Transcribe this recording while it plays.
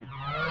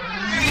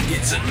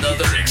It's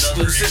another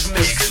exclusive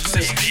mix.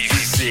 This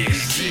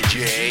is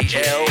DJ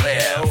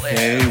LF.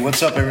 Hey,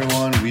 what's up,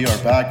 everyone? We are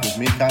back with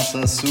me,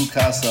 Casa, Su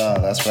Casa.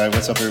 That's right.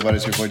 What's up, everybody?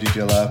 It's your boy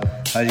DJ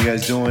LF. How you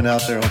guys doing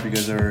out there? Hope you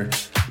guys are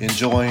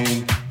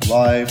enjoying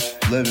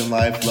life, living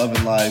life,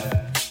 loving life,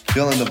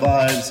 feeling the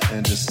vibes,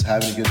 and just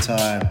having a good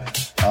time.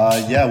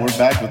 Yeah, we're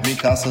back with me,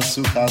 Casa,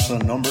 Su Casa,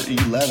 number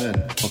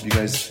 11. Hope you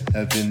guys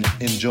have been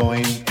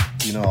enjoying,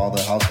 all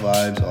the house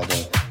vibes, all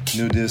the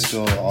new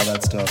disco, all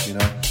that stuff,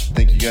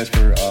 Thank you guys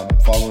for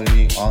following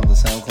me on the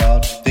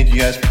SoundCloud. Thank you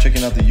guys for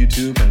checking out the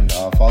YouTube and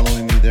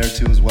following me there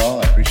too as well.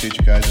 I appreciate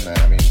you guys, and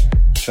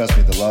trust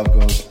me, the love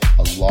goes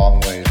a long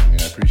way.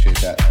 I appreciate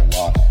that a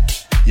lot.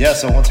 Yeah,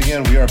 so once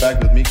again, we are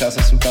back with me,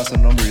 Casa, Su Casa,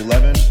 number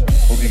 11.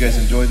 Hope you guys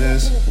enjoy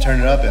this. Turn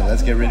it up and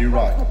let's get ready to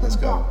rock. Let's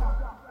go.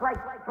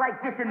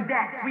 Like this and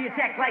that, we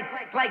attack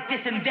like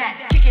this and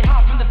that. Kick it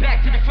hard from the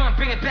back to the front,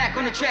 bring it back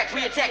on the track.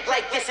 We attack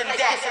like this and that,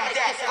 like this and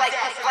that. We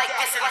attack like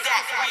this and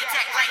that. Like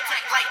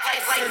this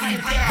and that.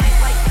 We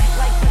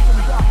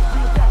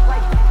attack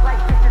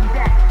like this and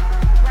that.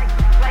 Like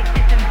this and that. Like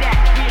this and that.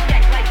 We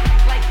attack like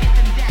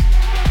this and that. Like this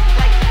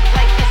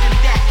and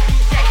that. We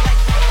attack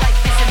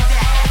like this and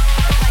that.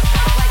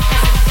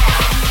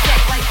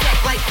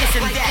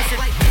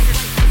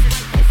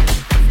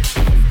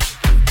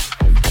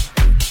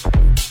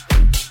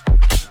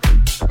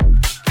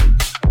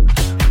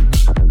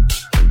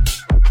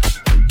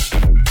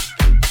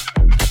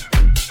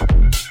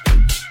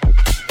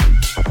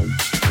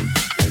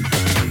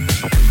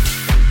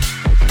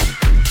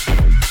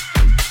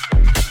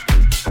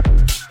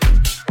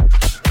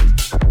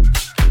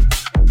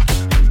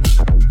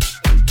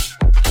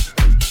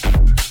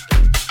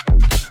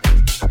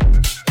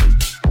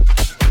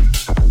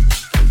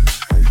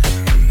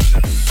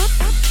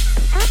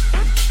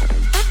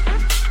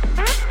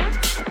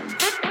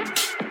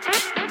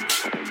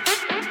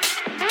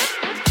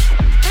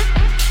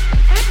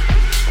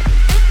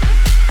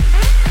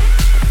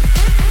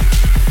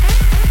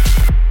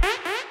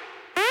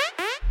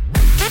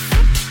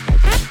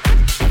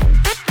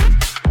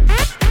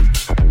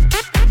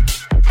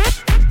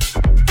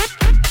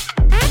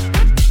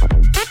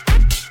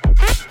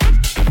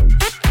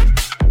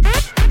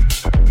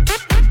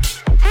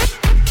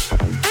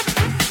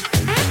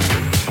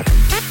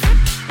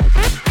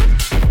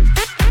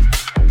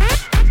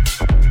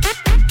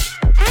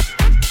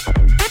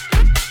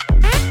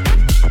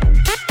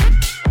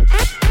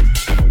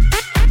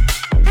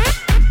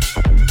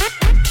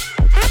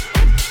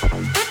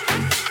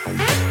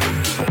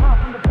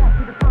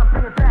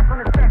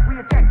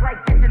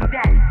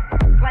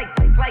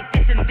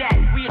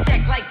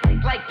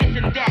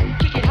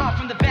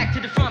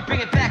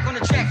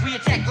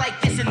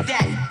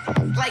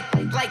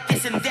 Like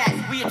this and that.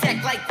 We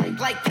attack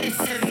like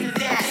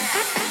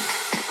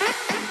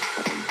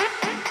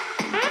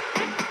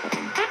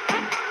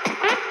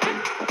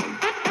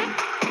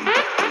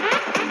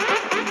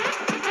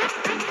this and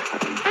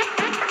that.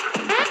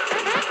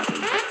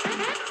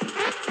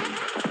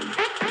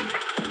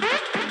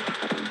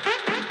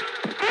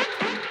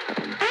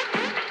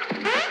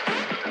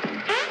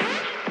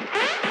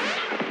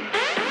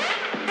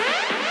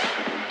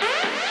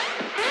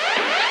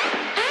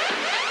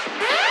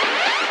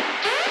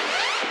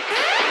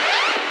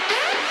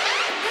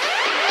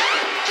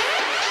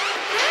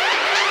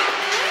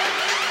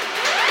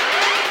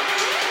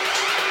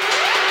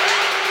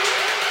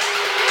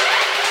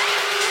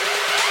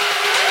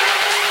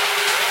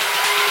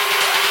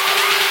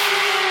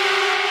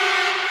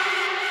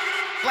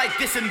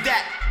 This and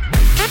that.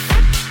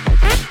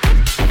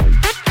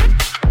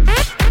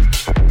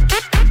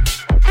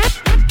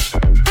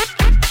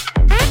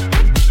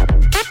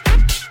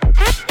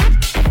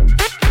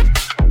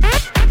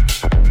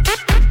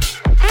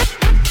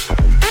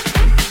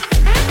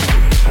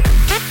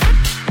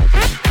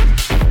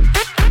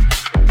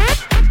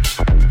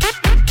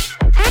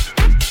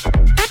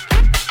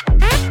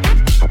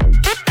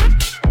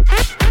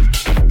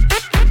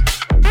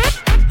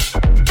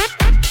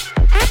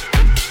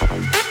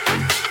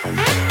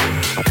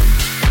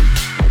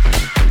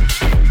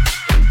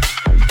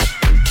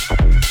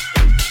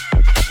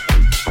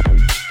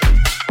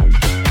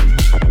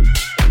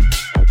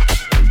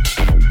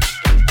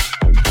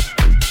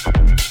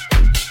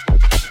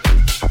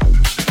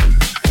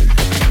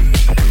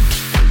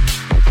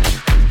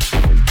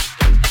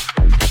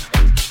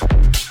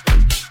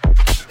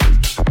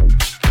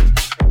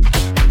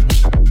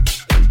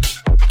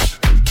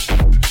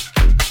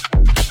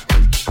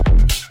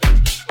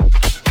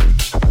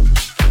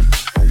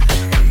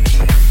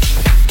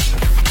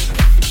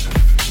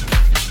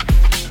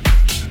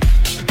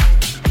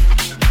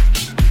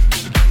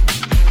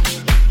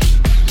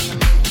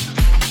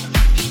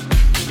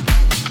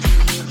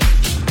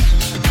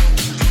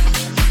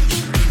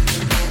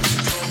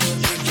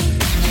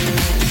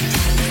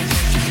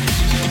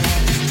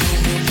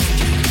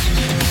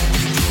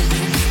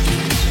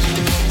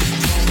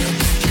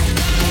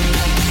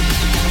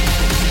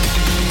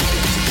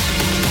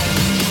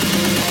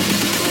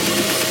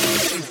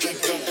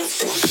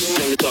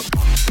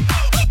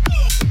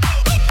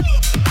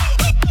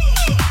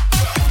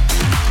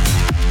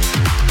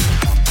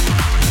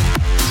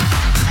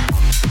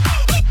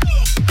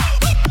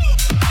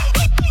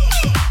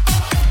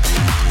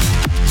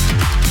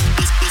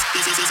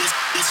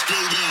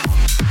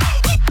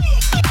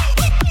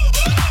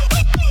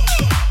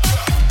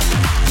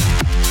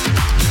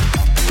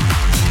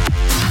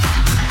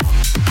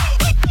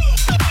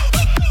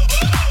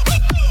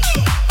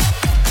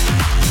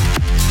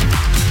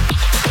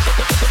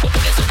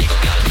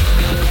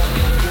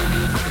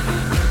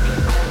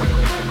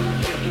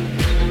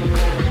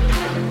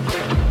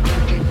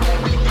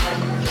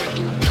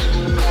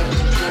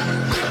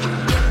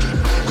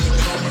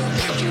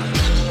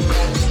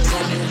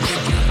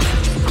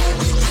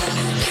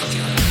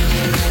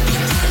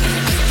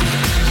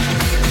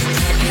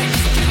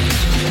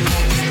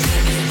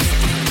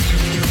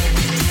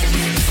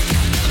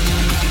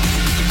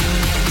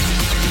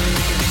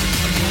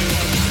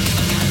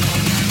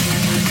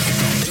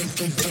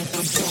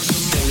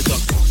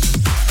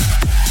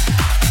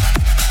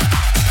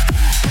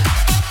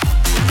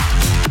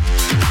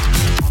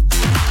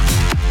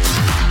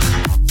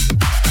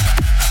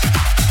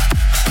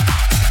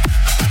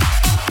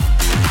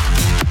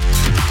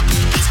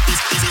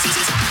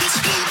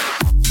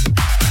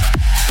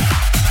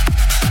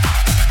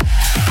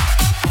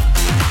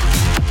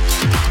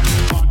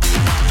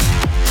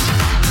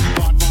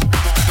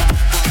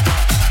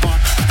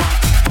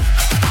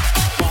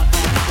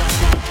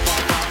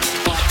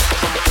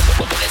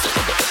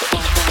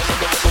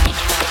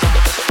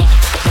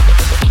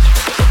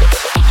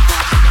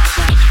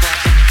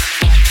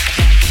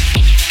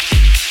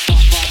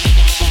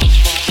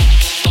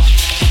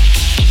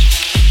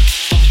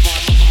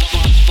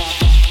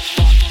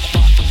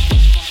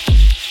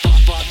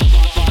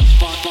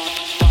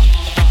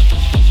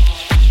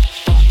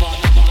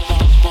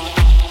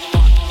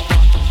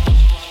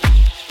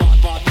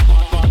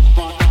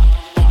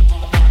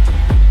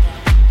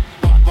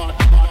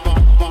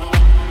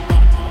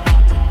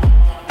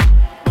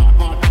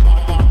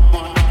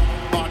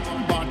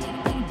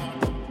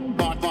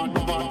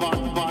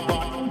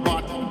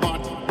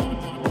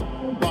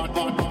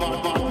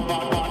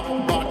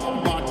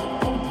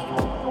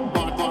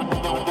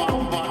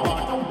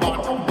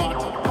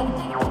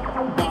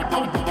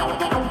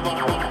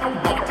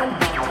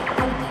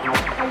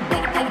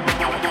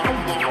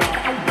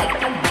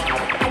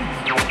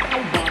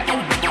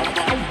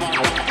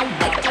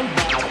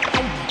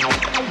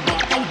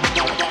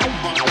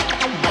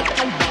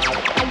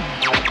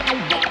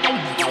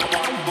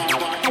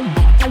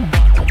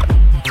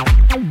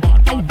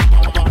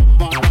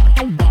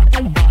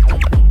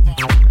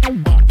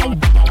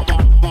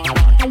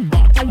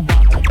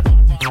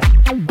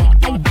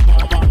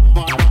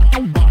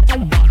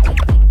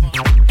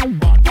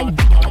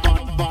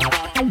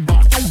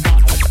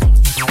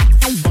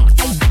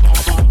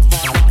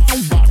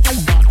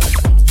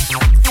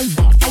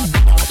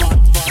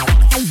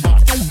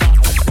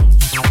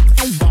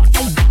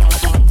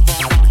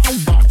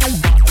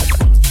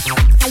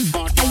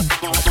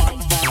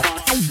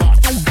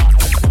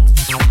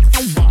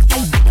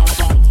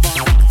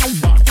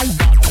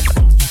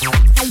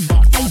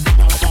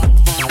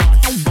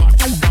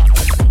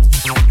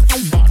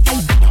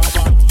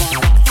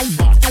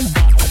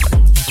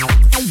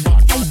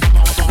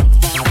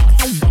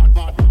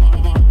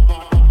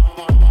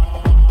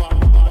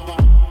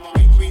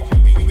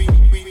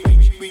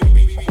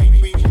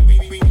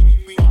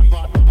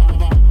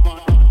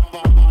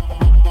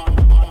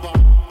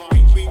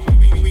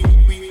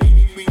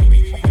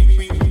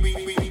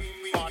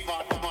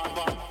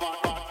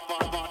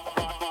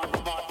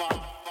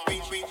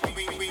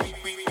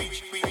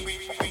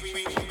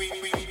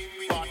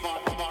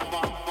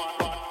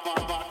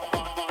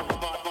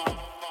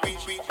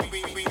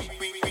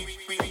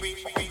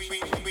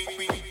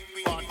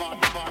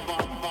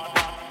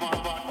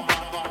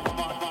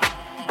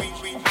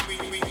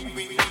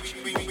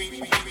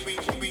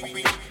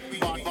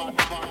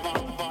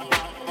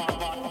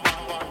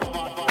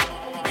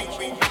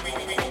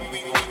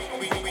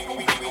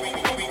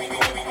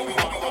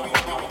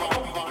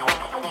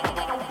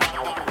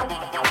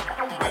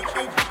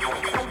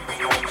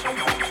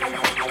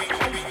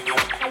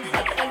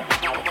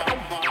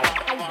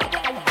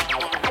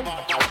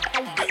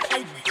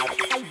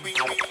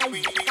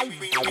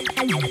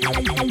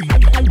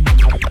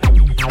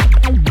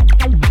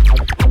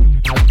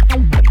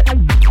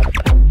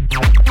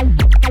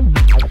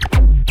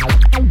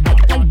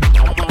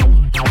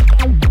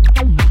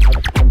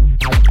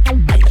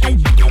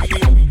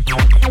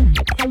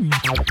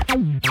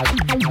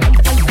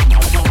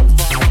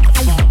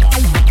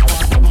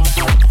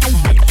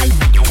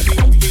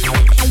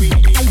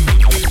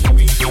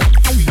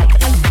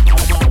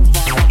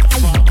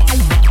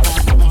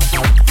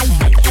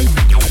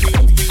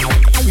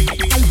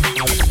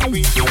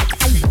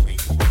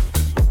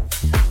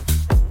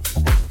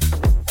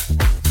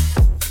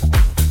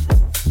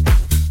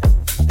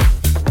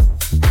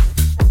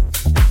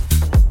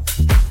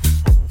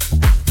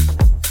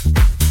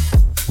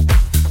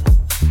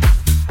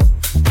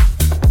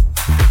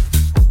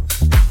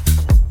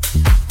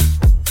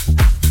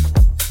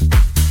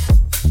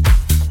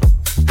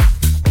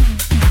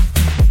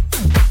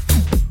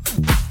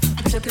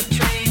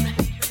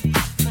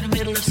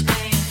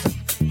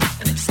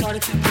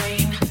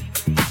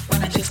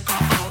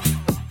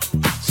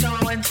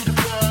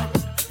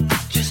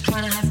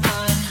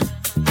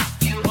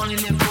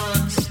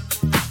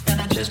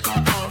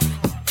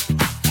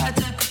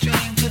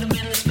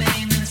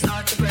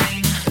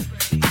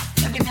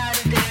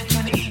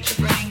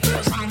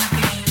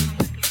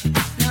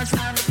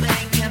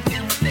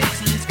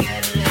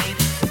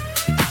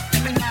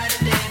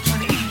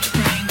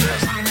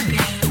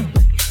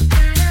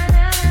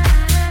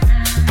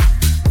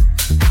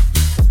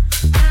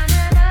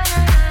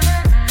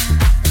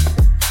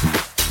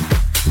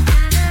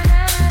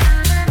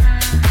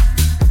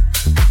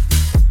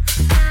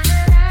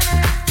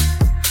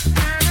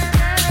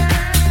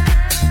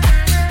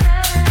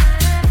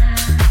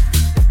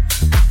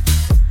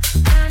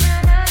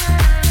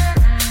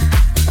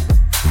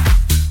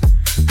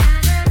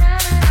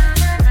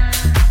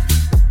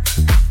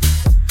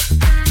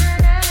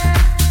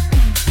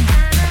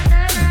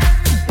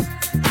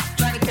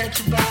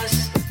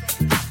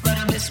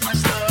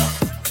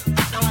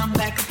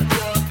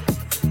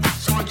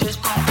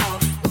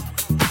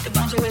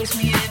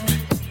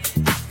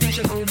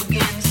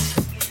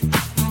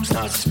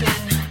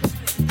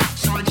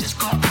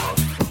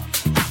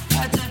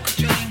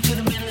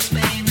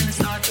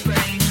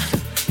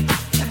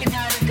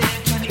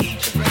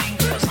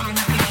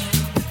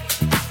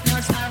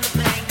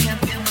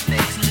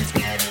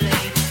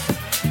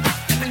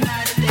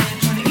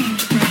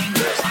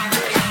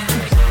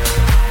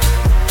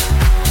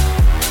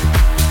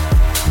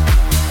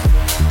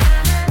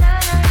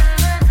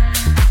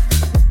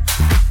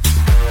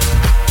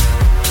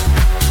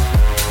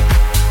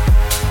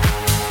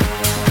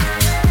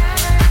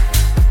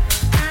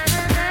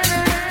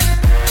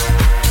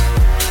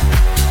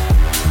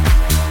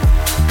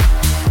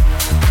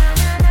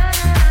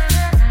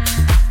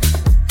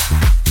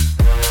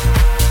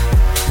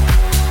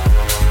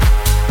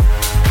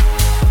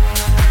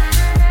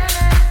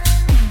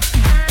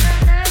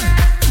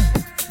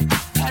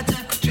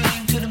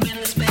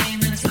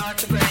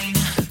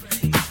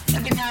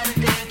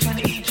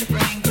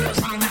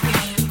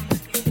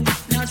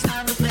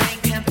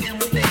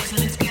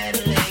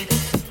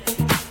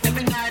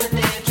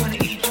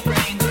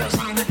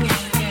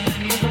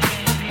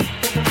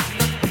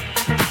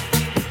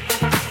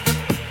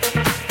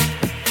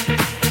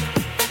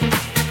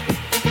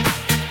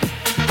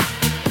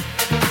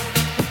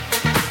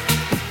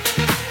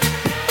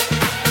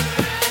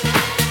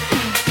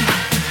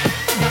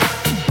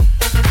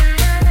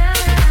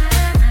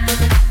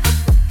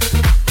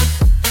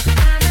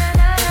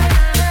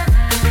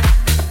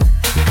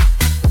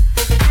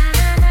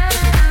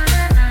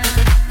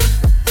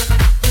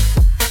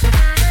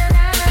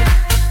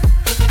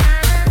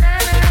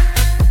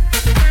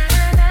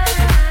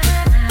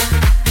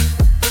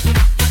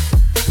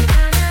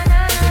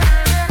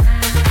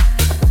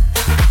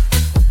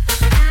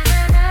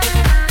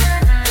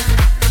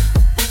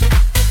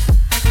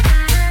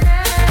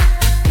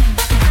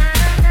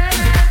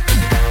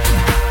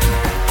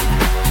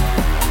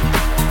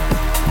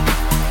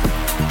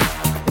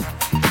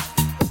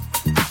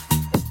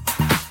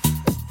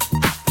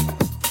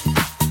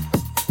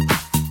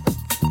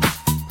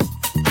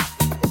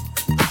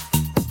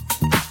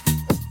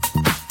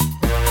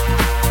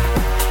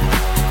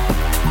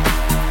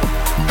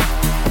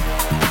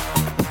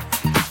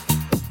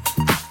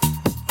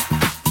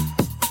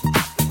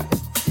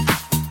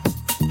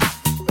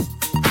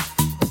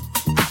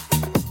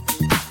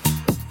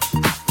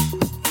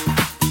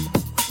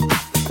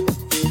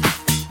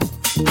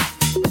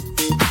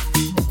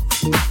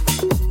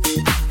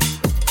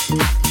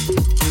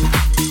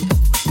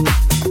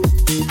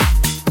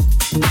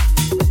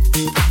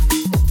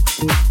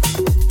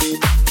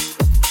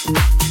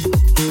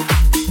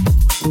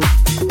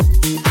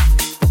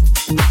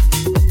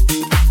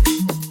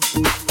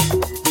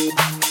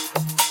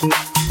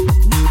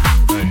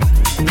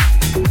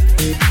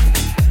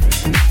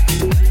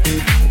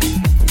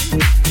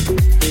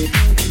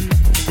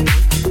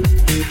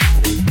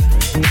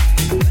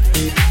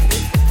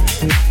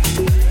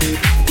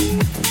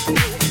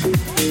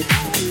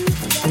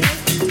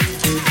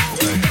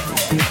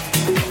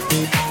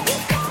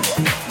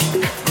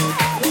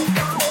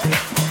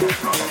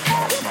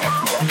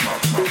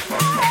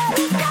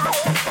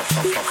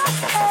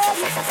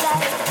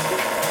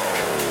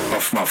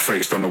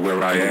 face, don't know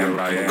where I am,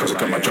 cause I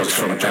got my drugs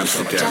from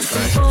Amsterdam. Just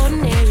an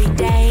ordinary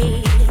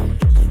day,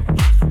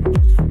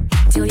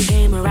 till you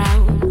came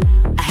around,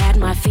 I had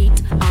my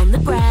feet on the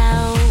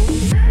ground.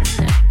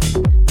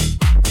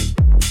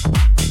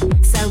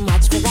 So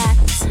much for that.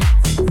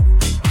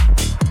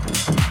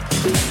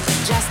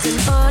 Just an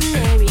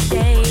ordinary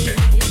day,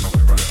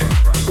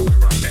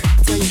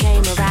 till you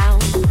came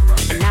around,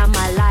 and now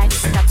my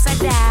life's upside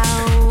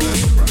down.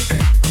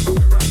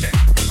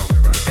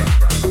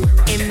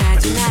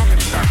 Imagine that.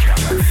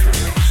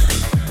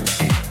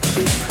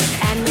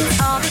 And it's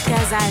all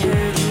because I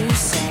heard you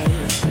say.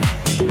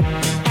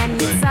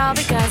 And it's all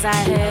because I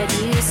heard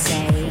you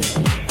say.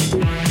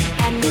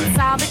 And it's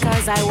all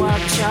because I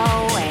walked your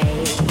way.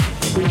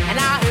 And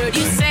I heard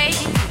you say,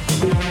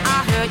 I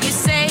heard you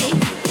say,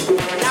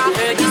 and I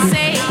heard you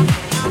say,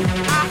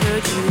 I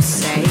heard you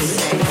say,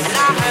 and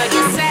I heard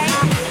you say,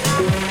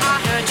 I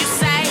heard you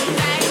say, I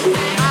heard you say,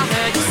 I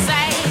heard you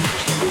say.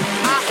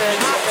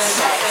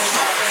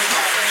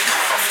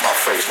 My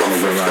face, don't know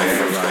where I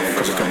am,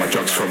 cause I got my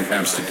drugs from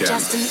Amsterdam.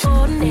 Just an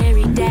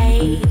ordinary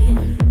day,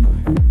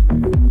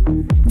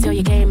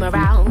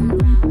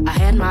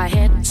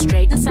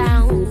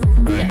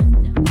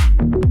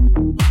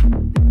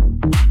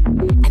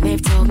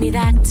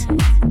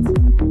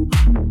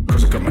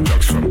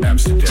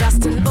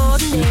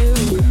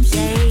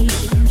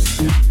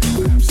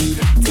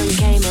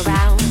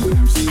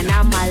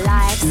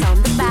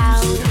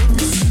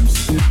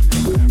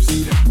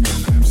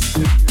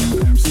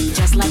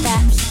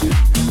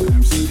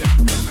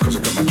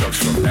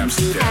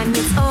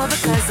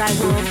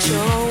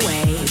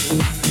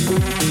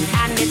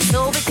 And it's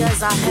all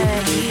because I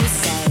heard you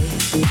say,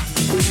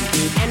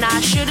 and I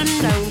should've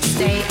known to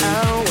stay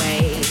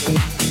away.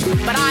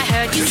 But I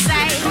heard you say,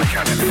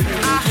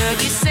 I heard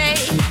you say,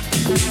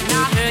 and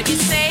I heard you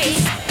say,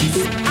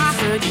 I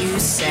heard you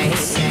say,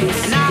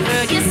 and I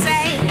heard you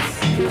say,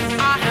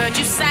 I heard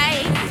you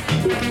say,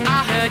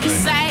 I heard you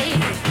say,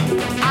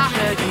 I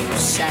heard you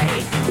say,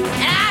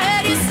 and I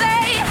heard you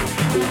say,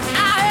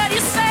 I heard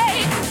you say,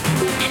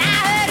 and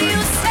I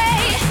heard you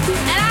say,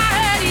 and I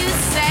heard you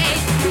say,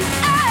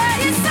 I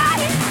heard you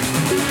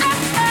say, I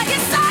heard you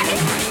say,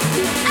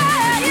 I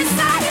heard you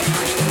say,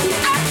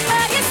 I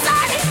heard you say,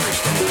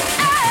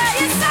 I heard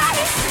you say,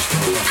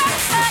 I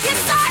heard you say,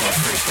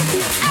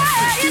 I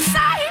heard you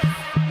say,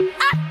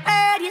 I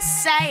heard you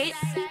say.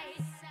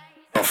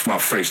 Off my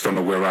face, don't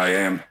know where I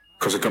am,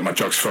 cause I got my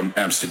drugs from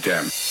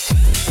Amsterdam.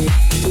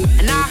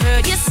 And I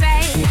heard you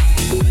say,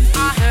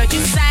 I heard you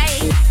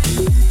say,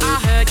 I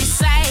heard you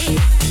say,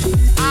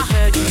 I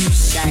heard you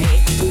say,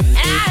 and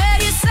I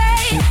heard you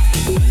say,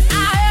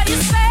 I heard you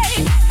say,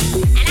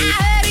 and I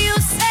heard you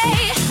say,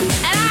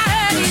 and I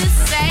heard you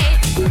say,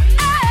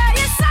 I heard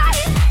you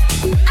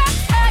say, I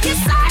heard you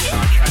say,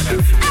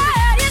 I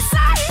heard you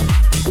say,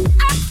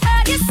 I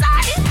heard you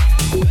say,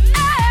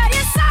 I heard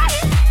you say,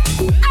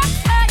 I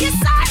heard you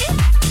say,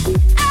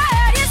 I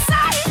heard you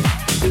say,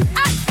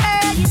 I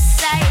heard you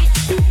say.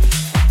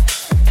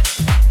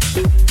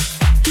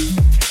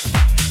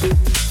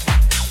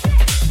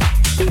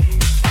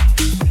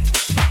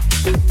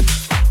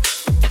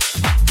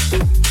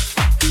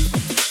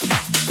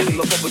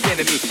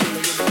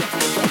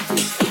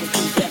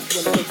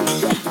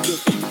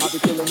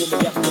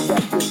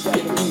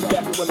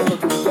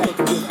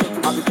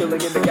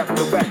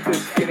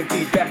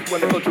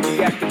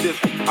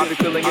 I'll be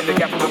filling in the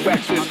gap with the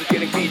waxes,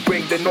 getting beat,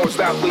 bring the north,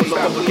 south, lean,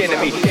 public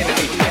enemy. Public enemy.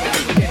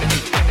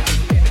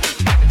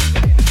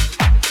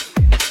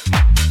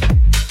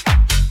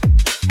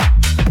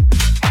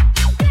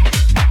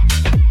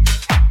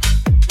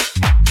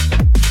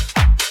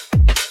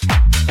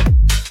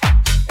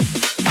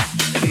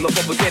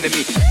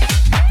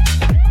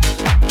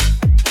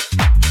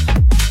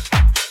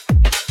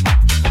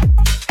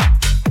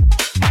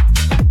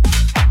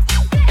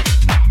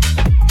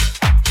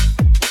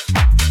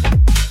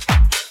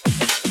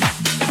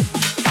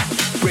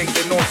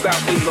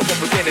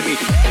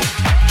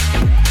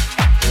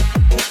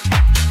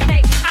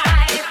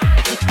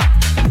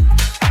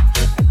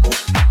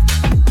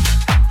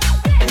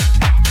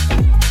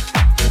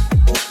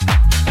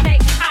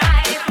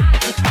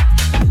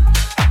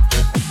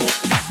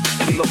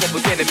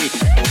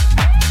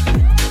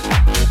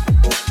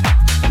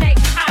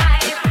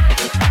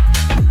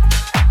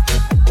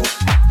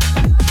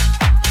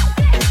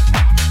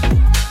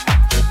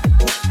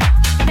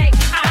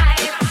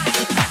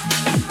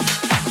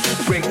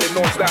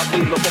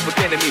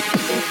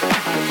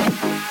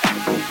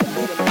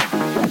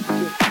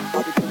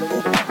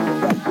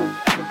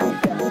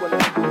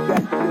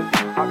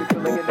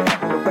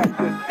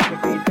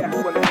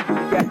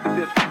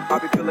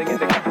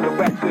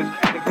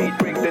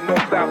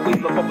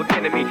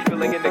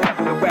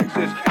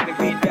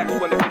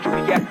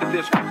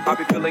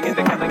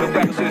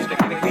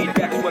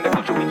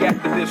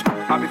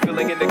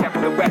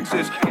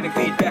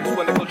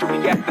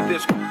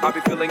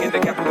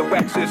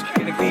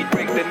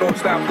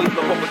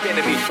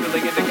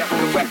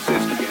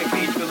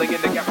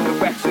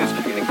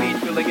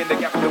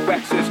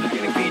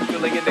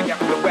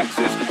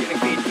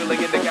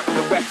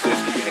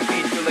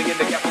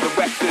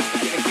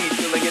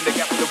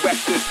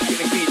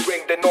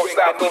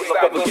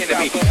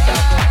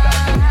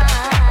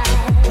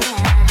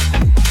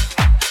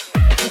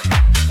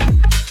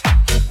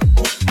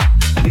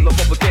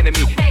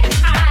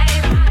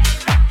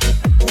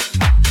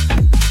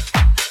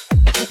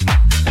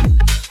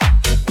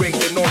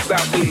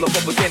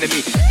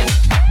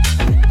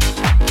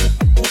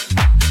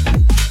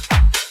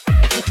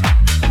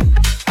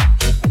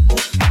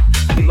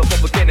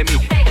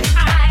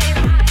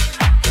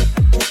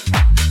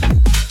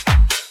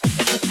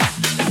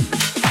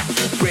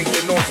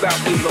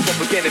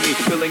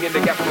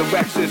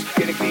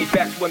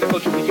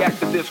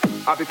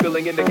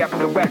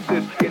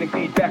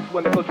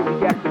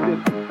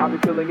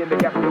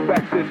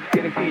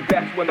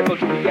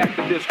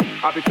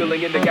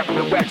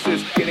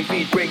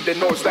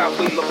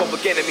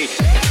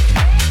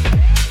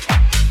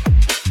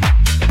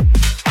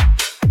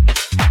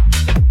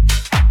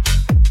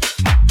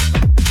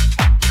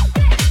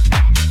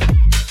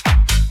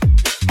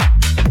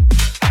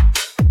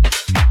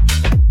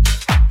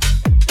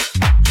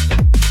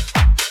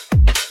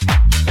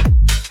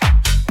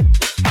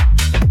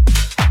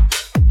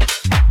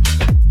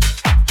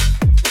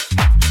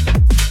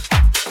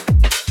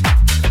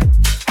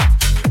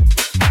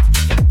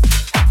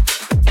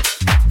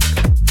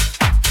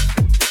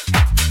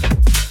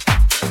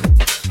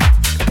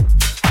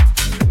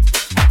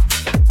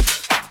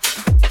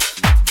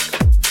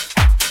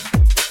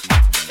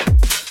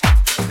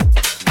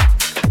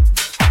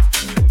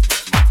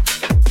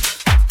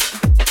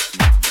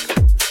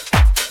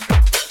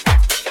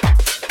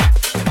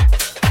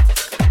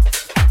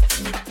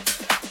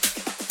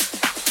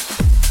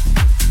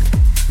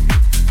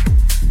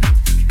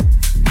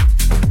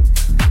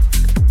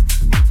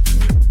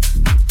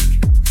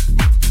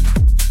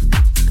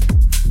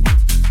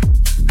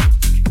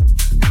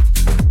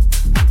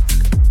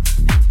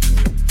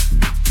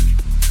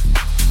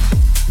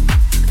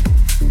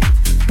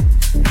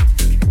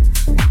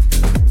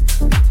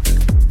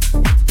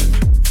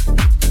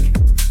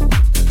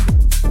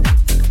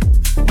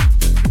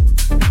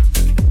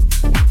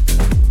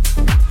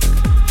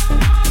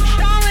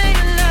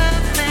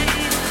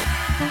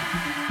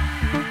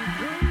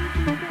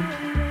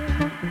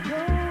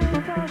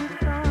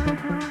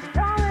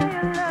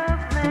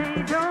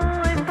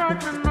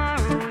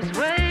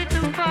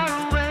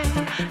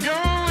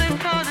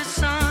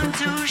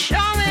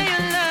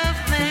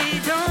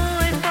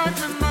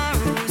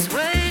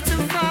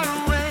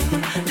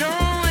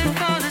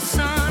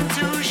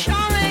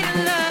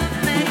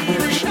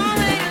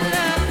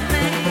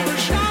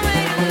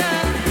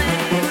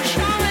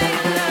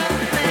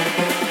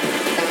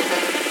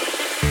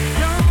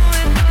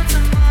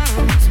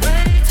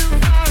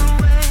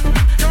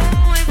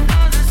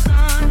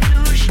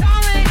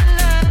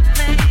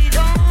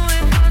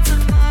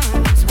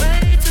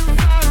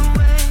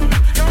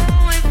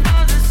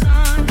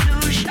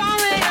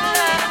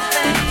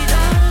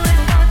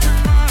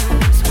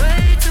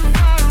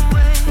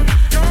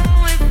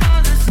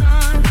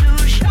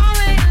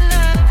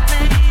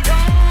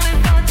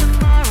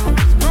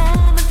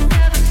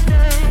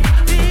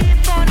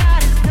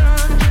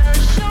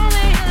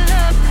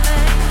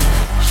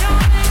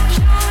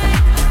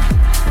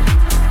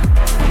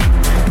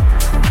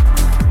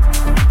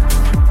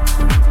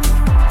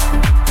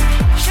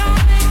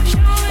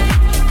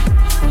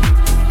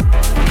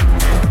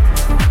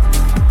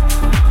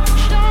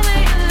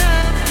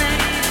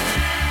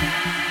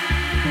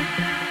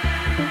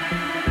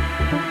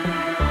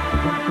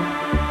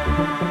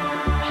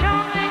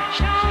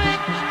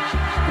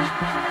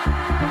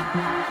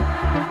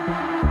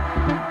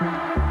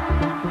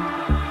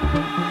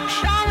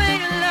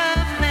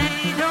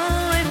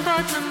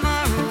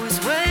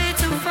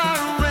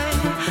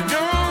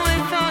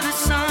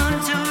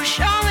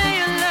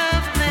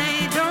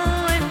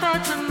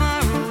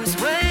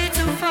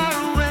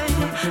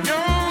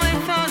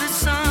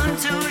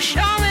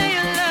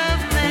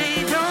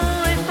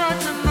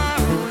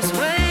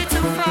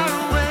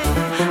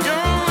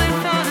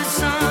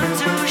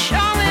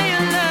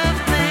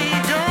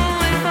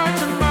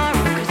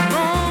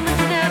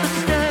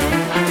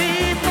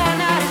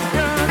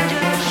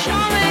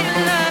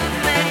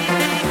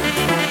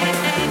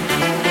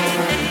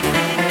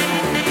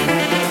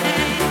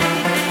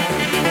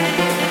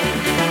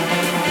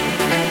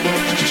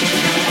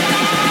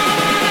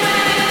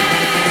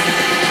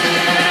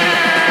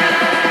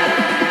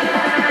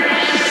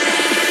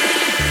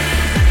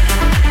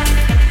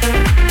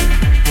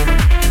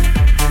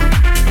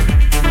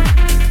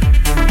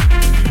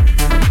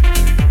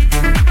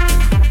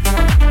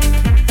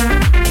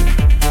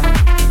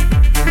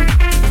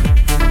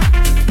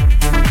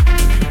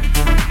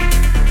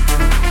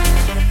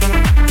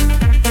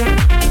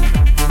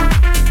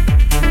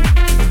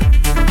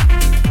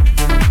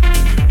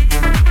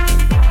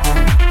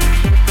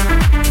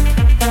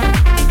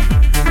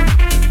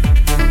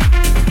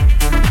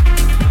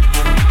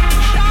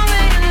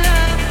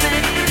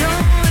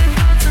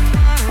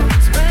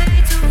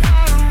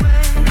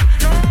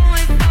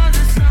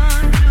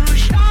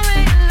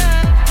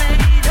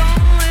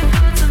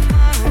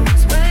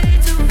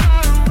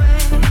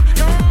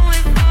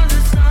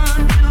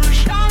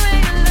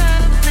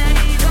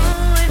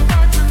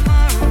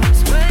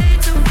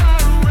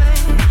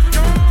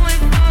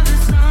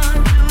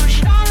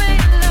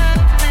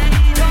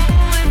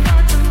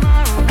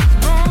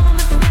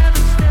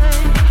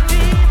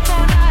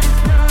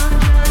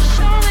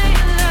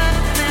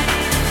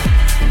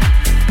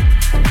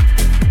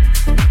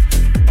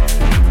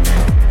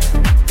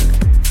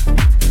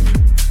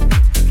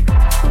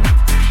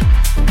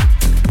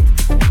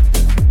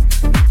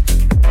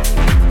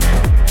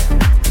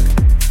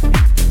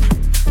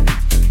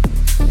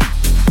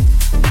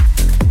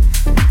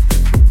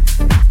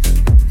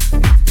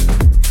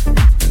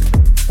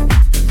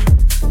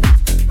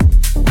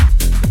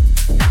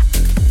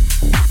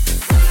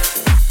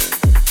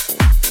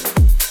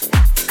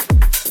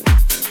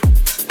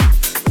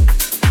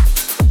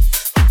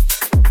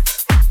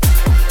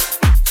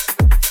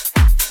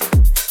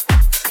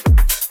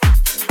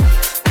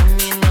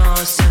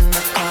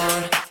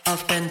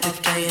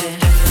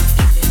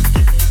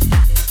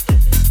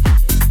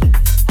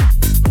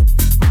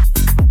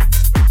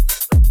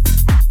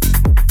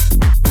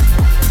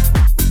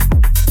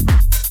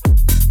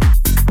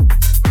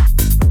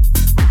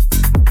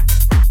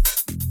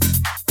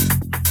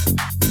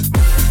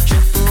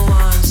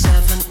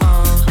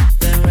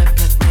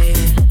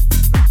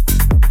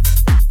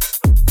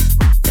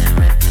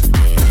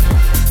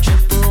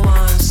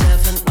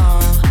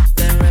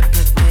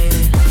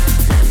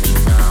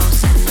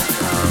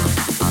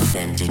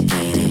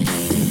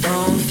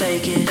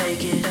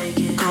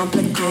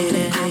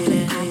 complicated.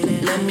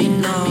 Let me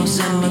know,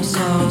 send me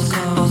code,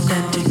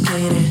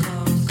 authenticated.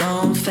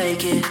 Don't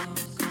fake it,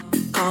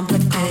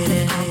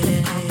 complicated.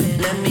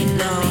 Let me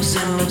know,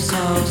 send me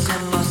code,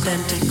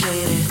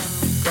 authenticated.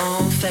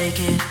 Don't fake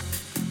it,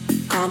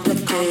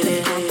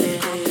 complicated.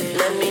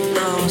 Let me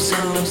know,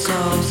 send me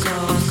code,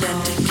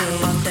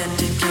 authenticate,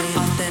 authenticate,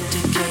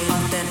 authenticate,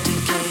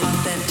 authenticate,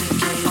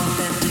 authenticate,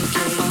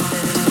 authenticate,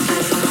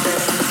 authenticate.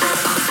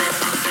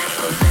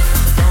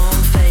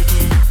 Don't fake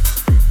it,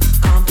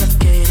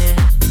 complicated.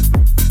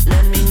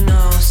 Let me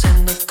know,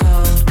 send the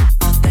code,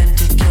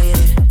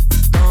 authenticated.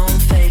 Don't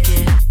fake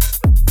it,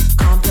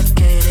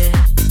 complicated.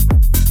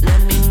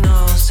 Let me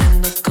know, send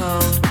the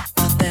code,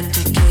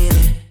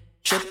 authenticated.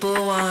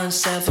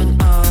 1170,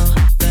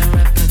 then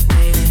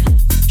replicate it.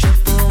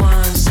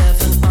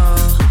 1170,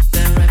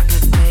 then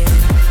replicate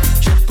it.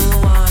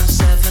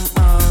 1170,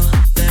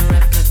 then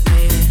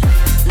replicate it.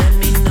 Let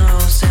me know,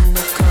 send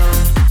the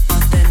code,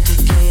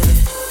 authenticate it.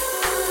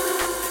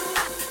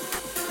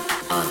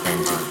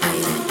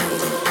 Authenticate it.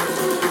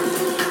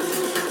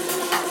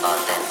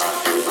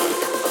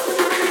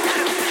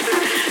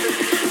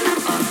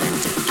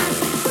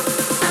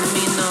 Let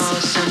me know,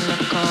 send the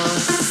code,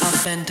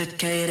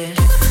 authenticate it.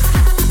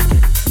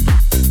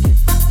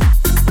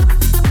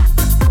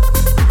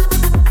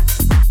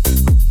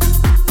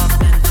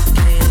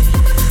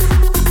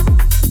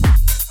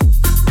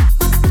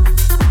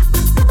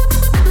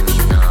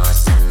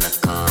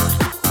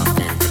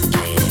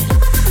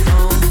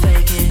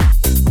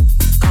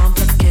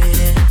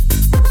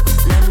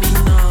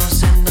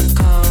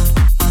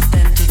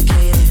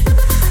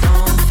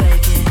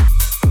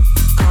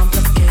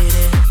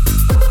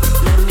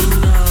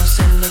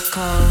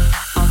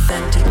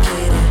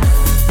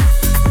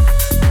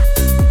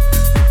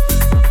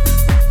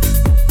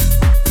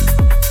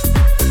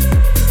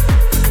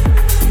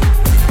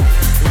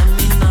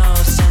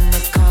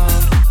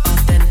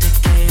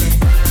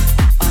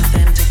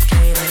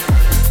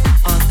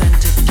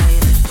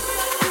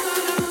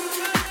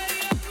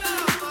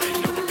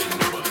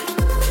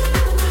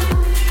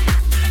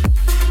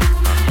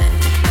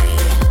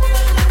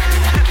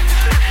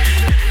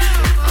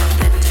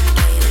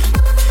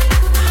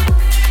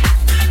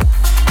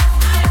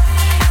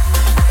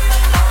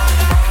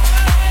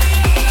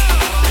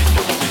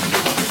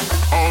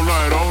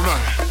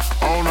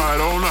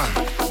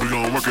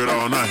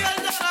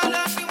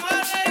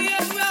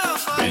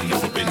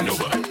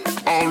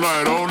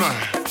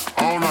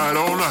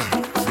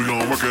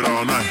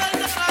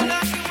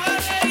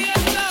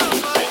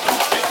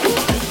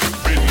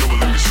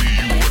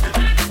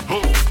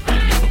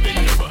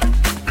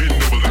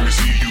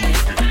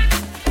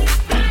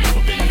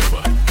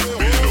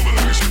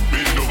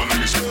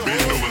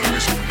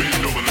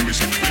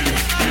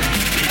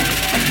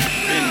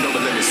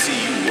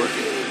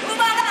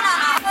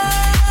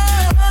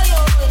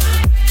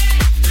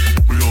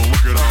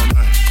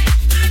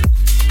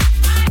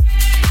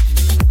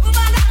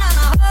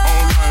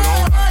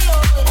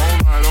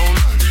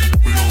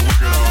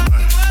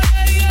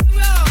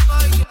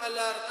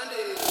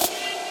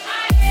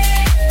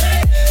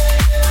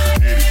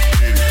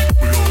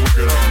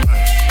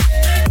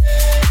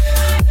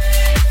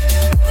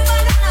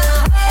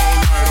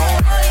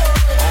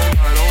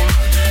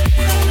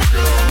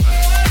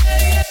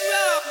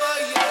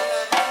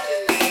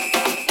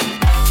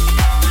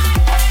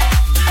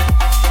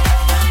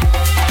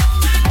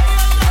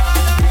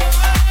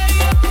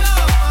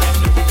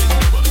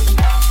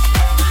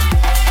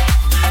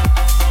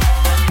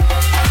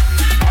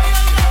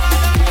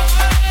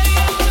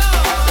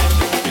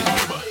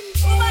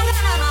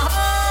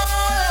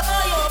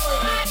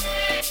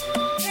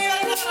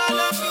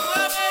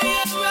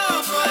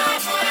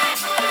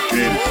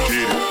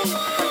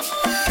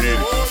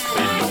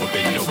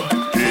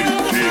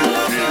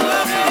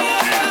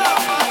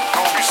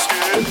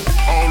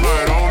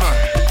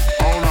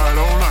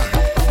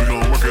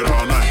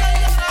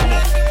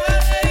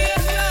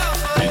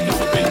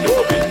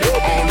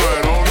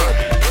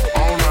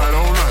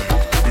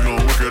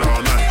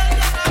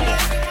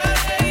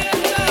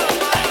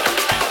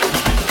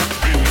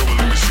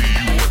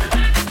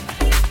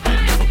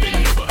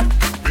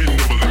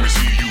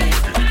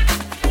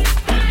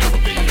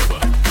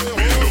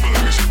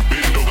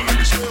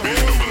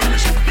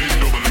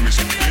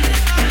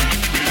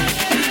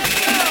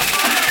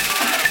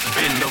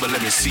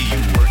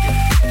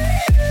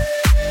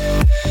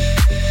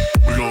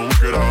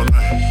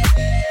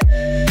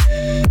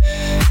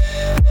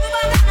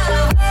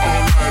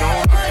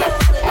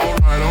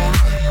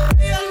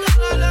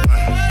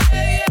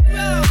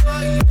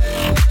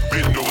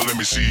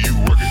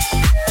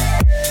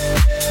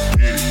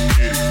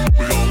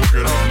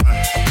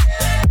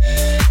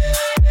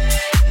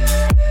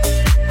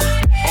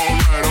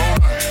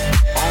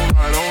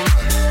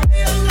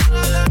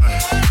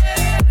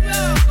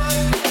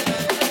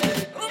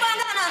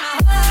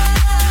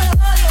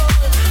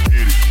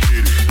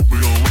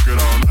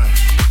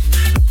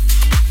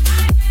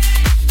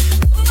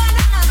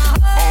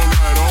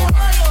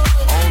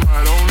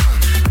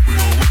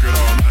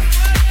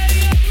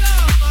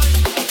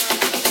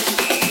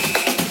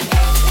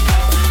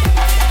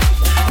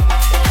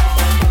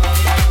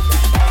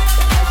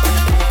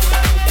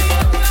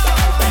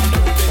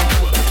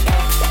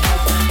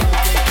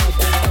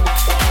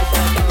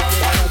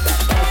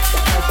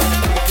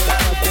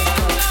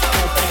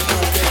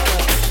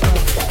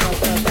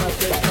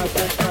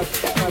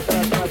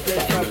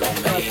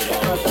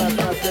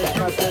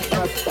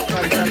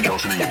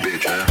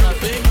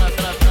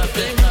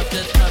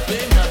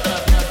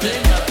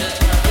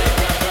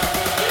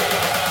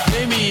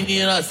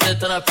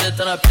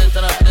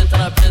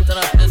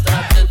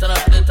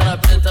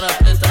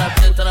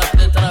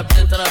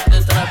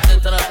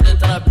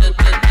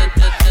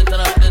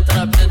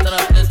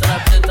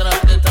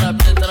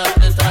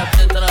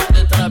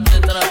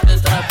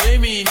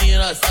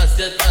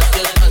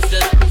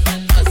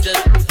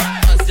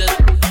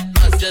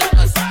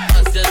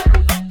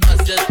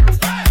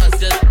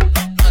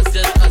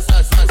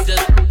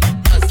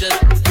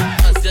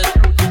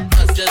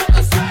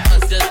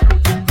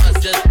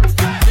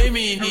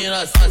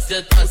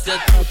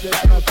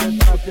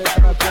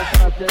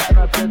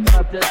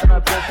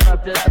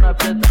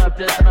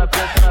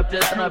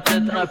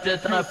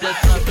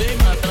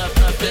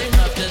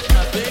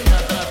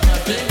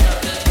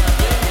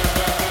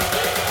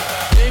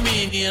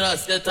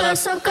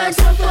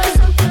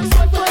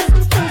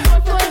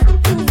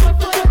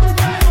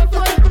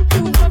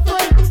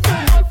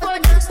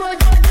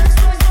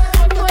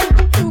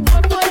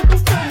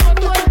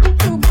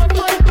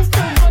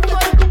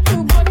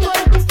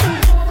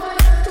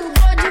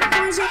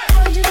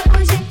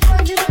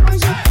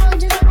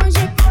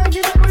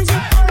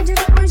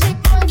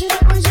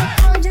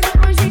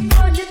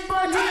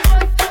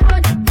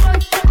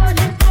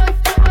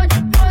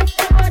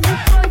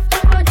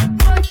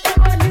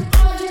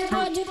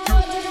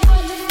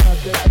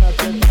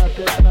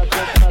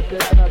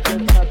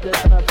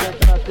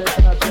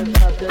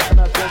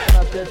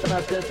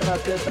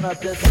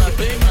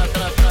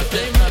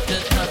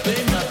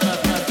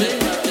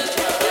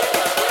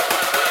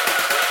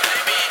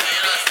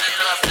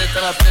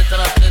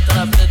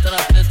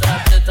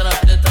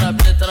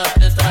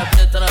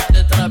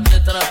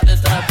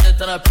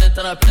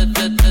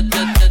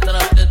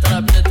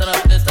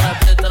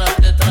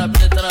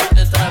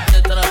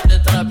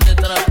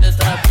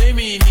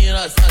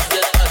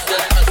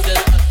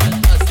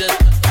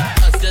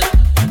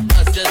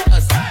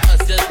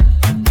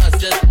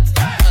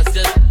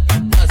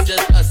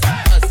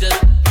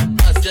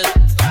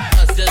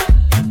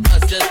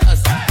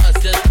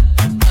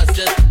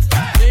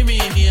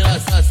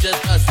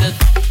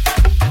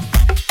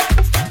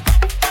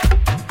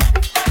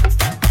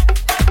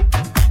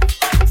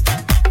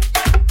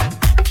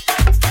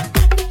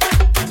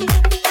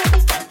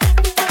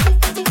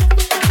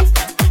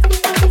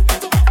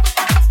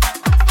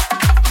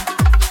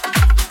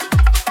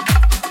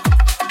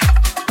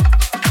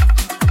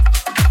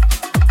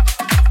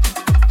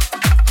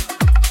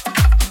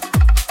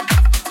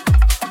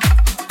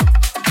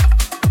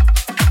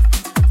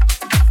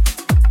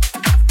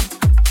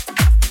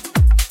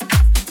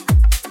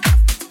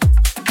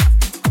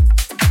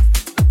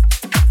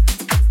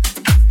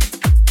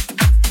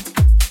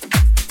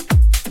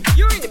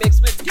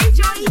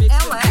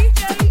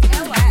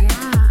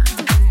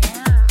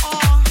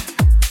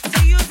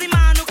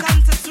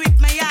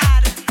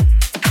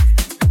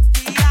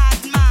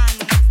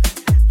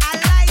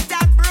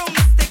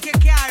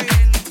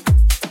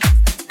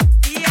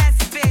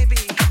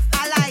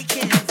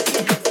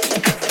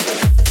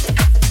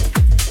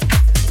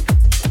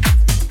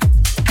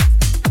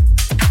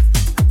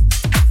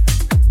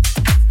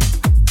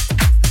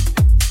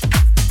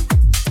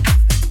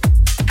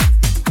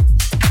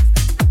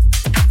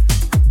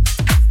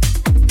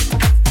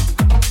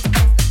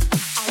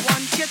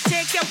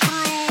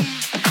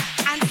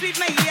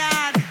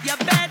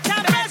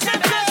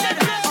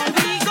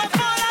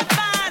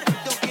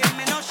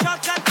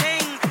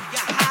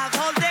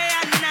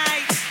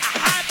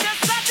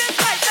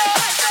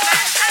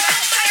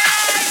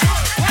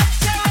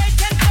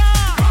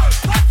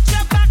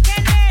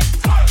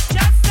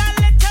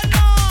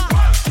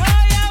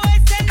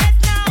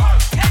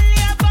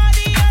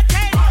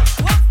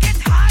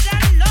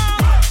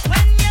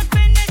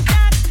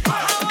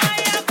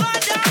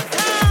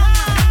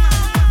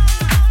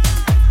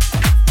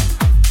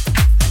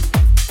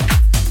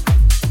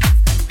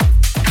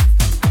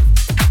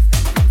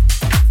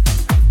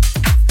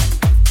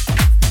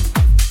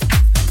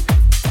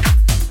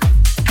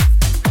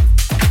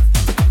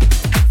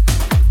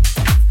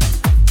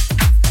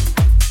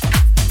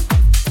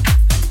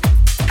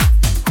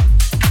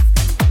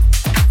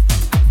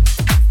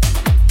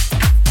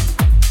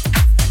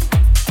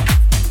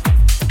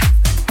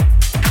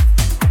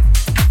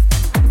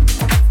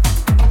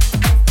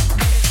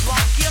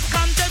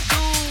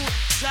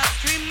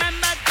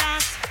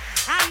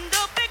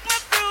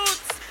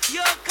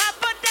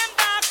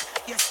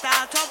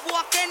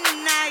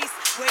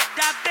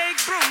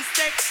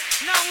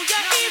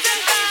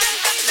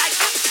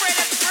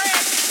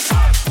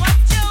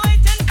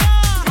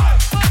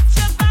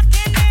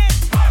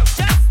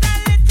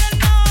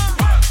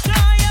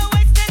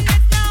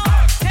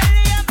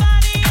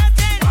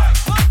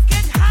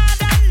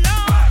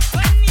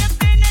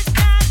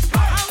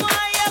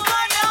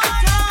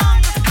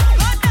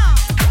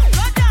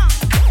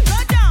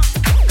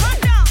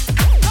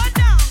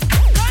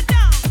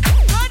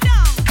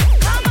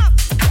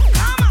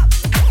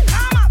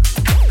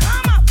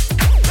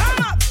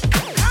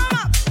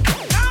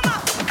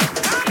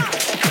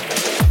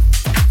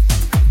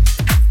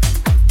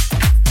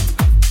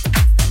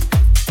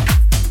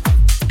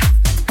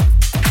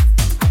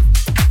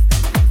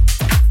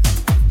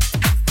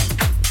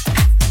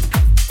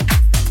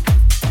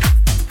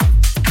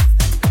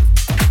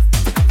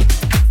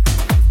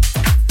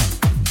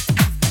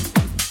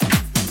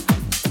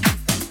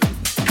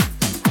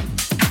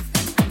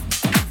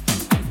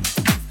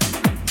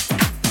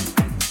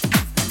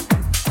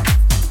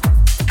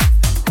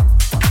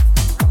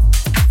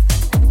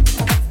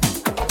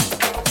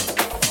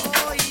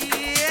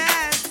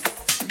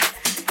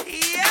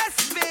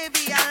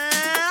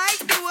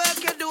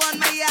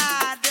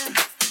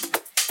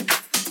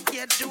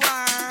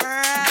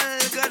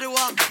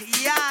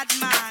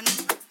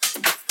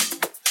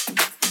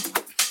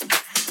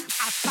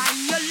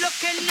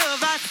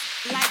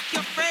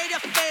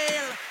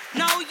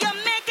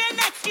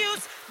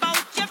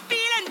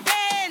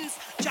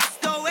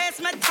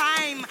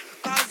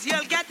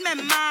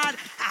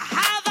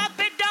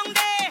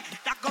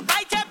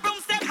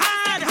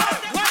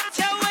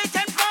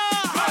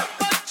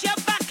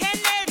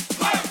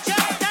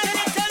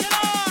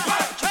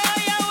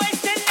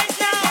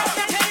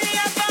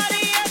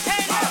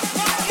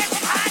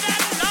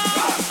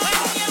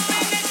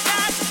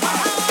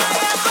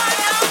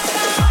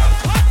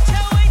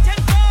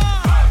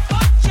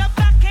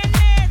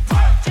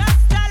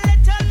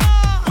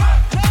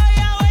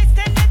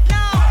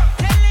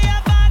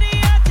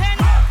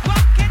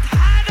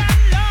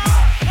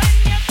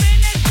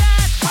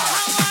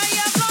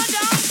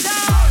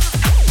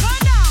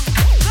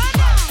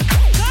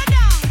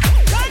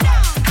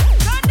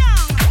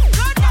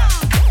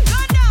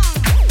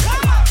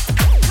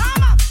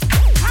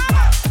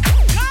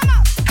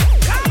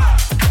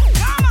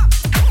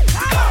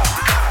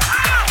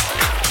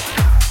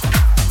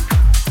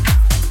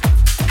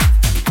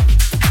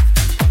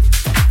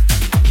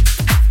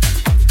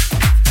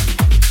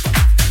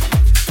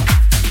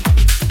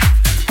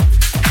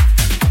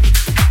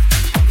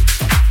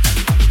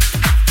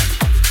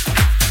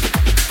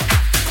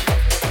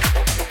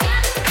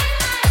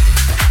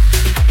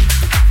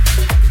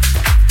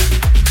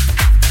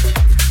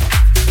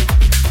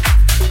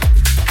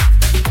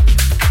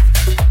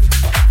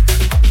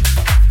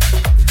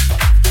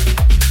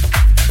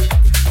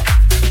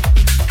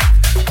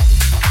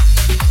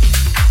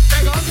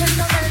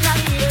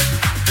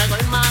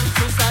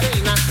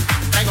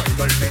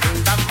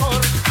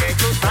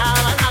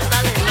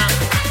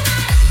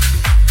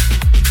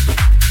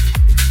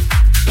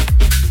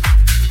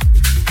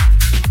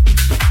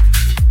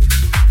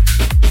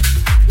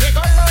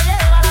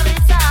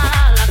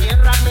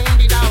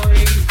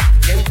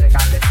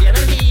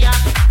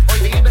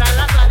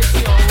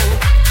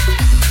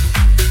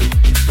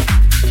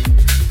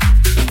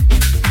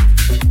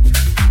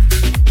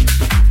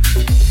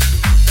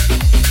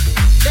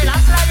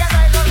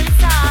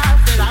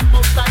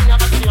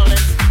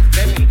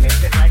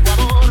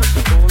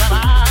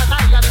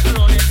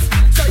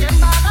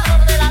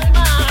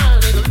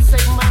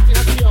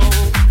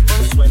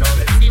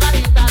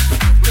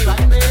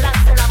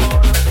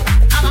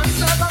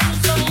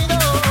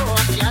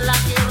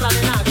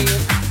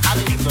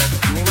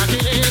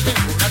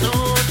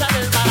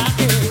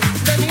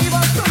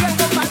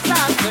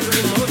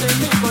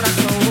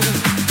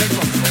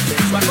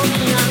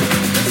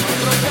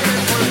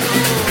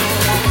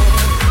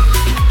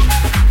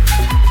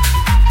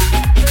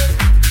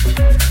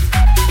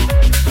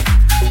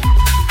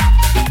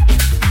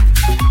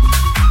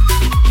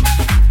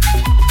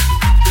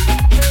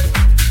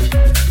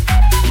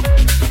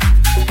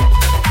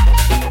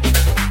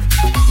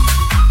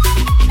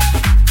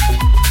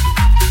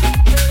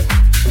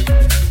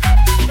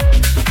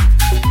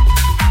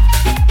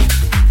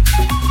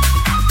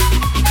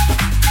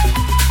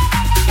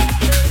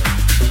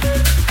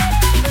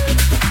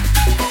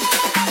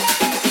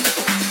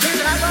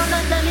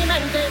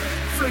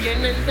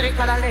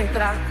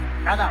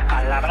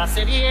 palabra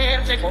se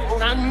vierte como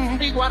una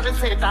antigua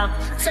receta.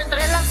 Se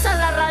entrelazan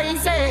las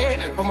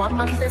raíces como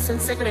amantes en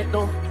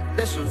secreto.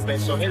 De sus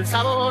besos el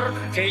sabor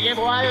que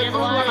llevo al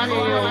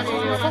amareo.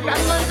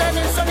 Jugando entre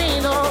mis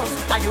sonidos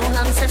hay un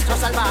ancestro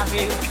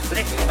salvaje,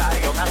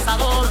 legendario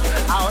cazador,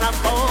 ahora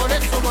pone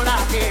su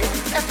volaje.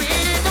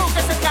 Espíritus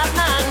que se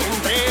encarnan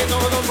entre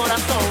todo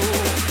corazón.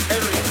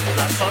 El ritmo,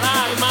 la son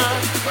alma,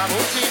 la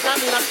música,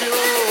 mi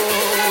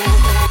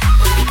nación.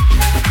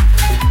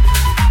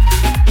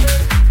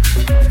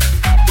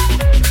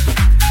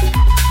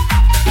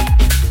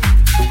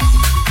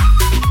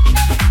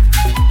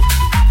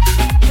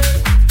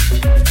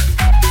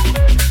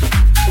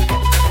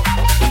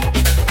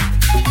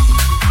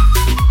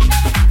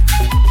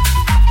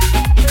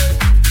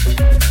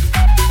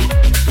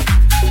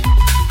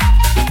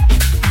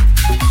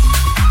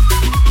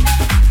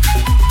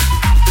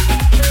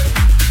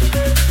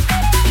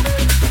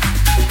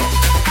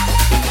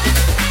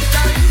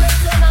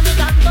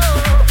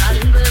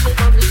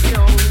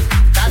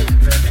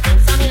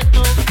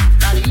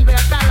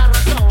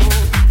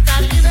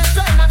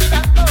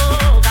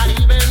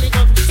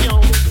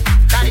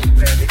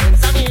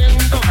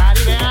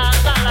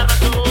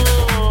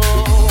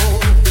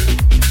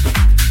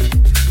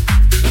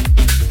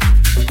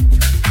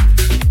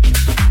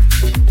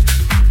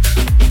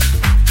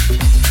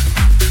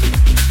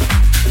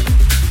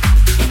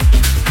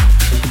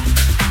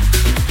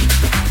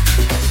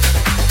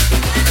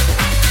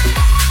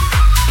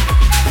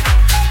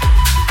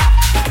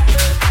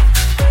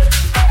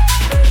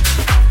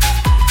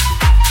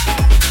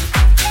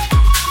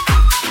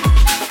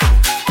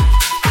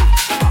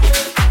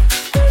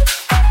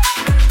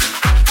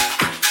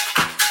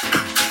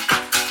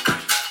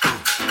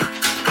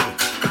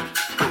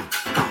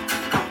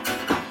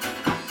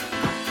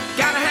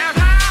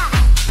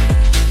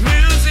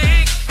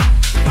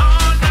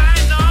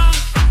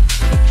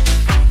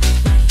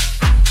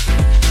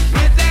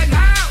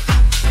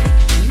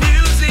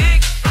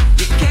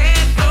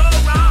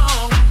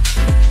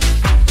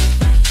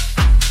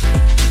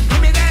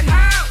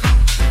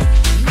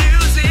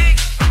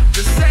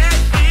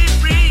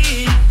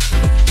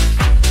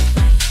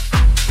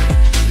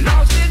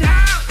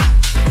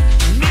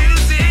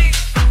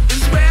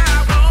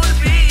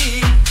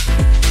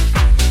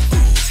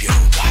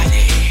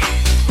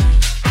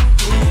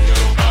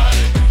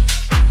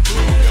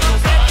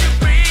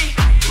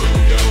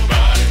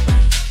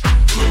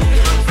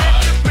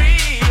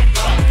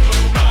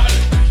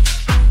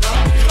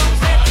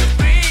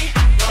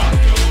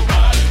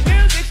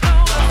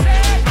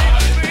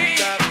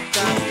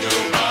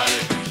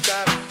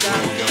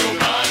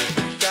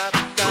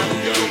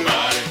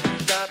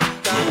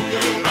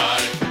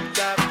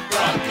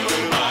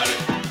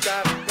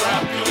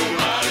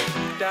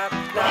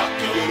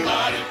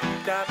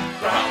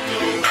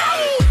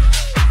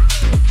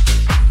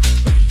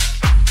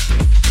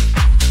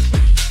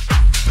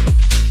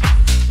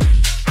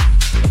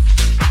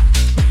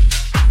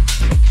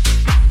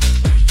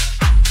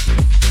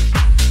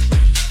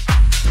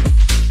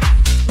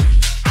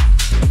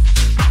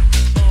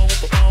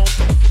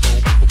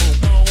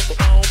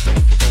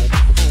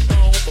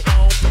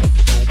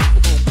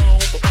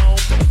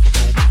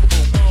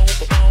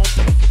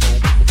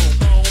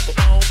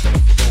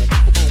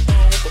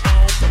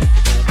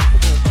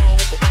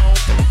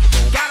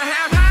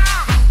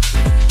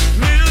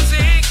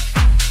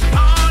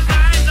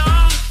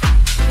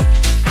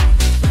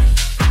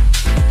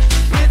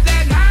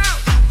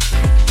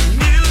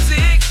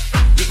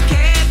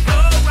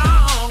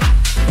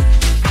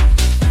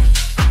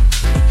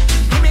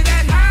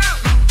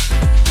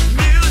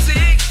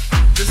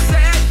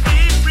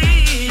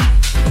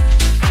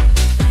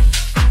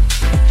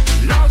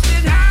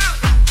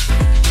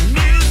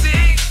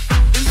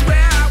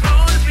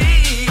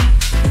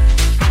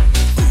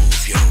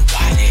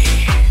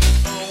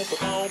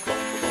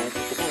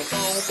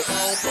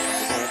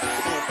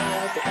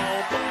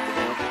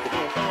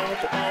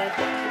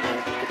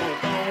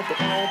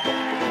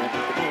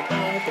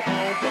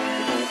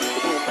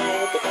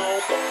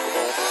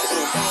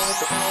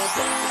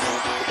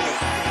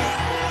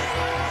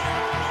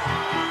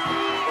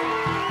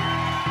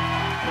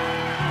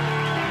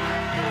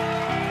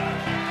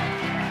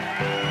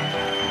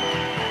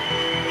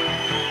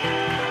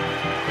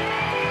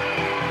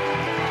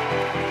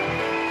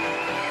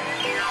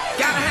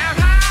 Gotta have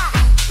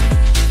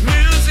house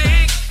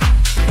music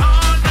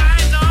all night.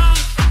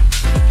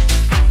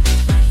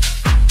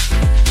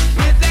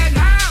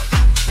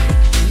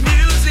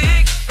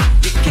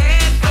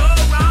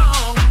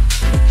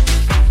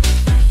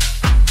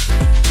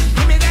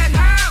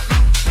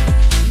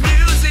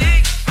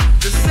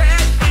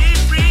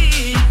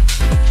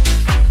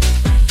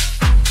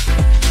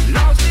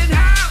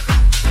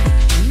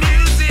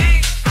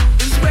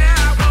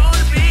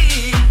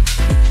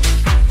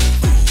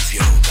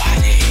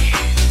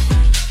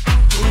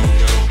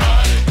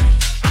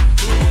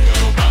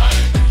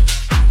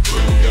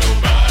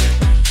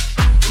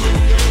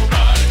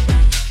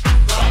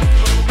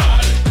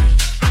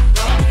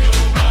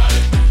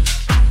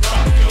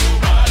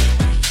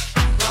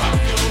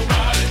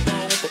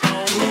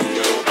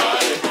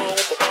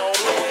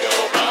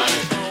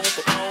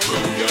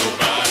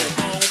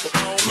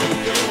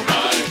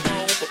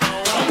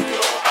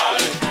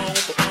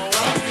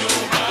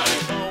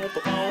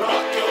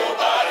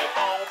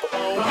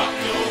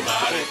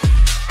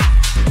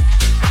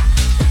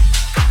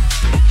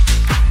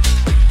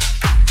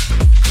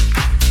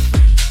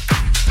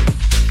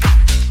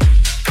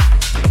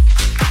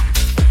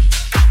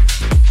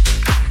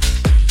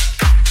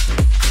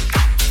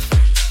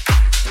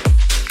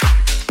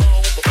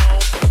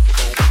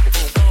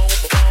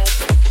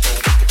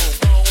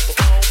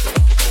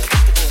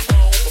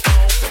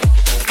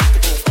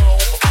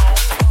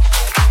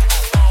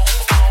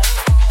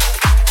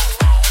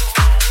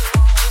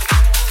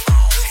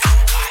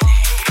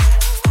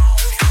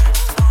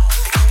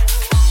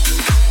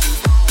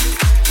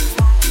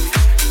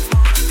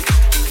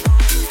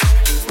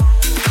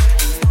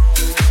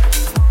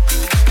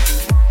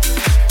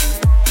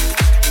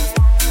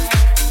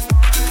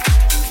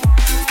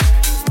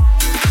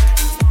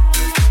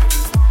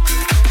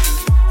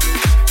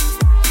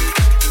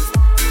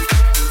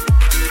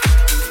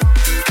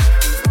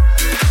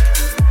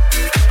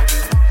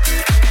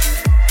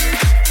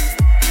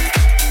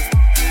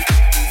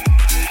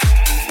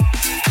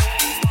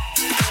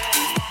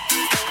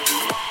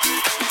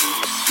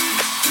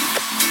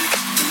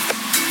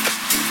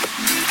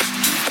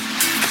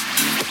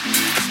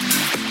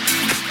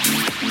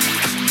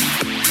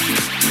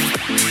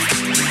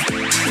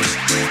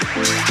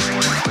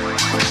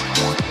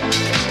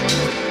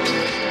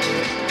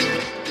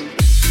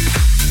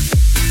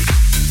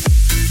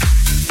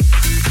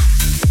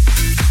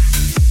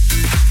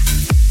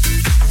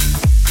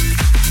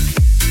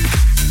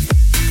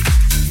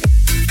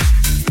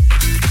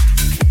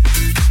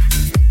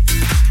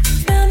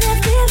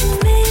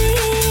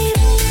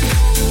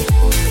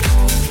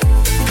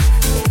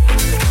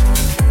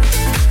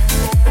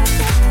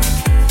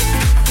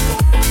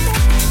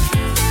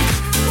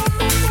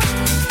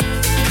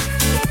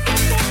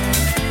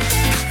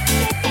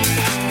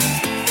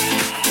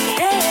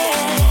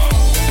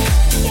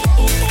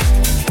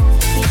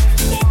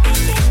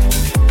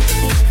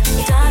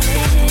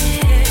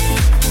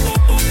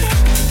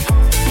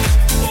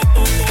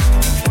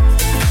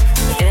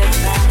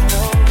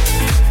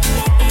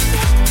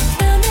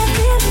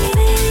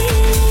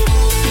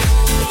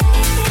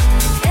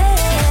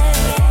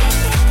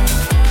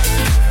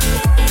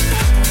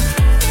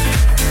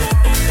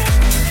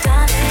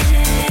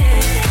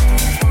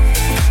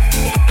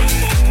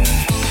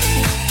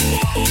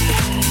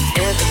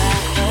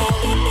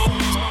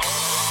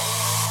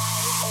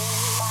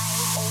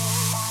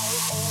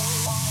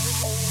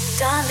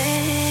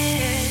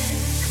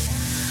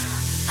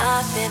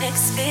 been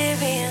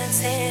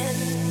experiencing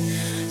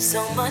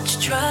so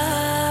much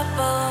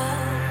trouble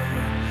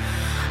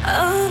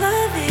over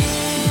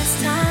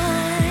this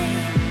time.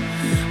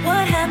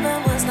 What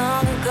happened was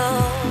long ago,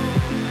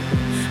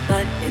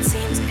 but it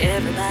seems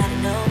everybody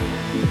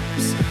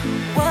knows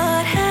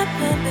what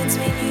happened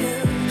between you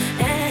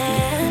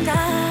and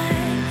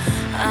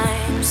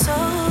I'm so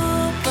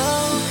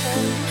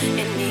broken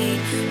and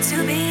need to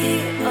be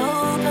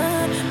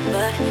open,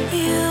 but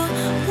you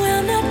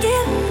will not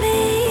give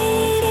me.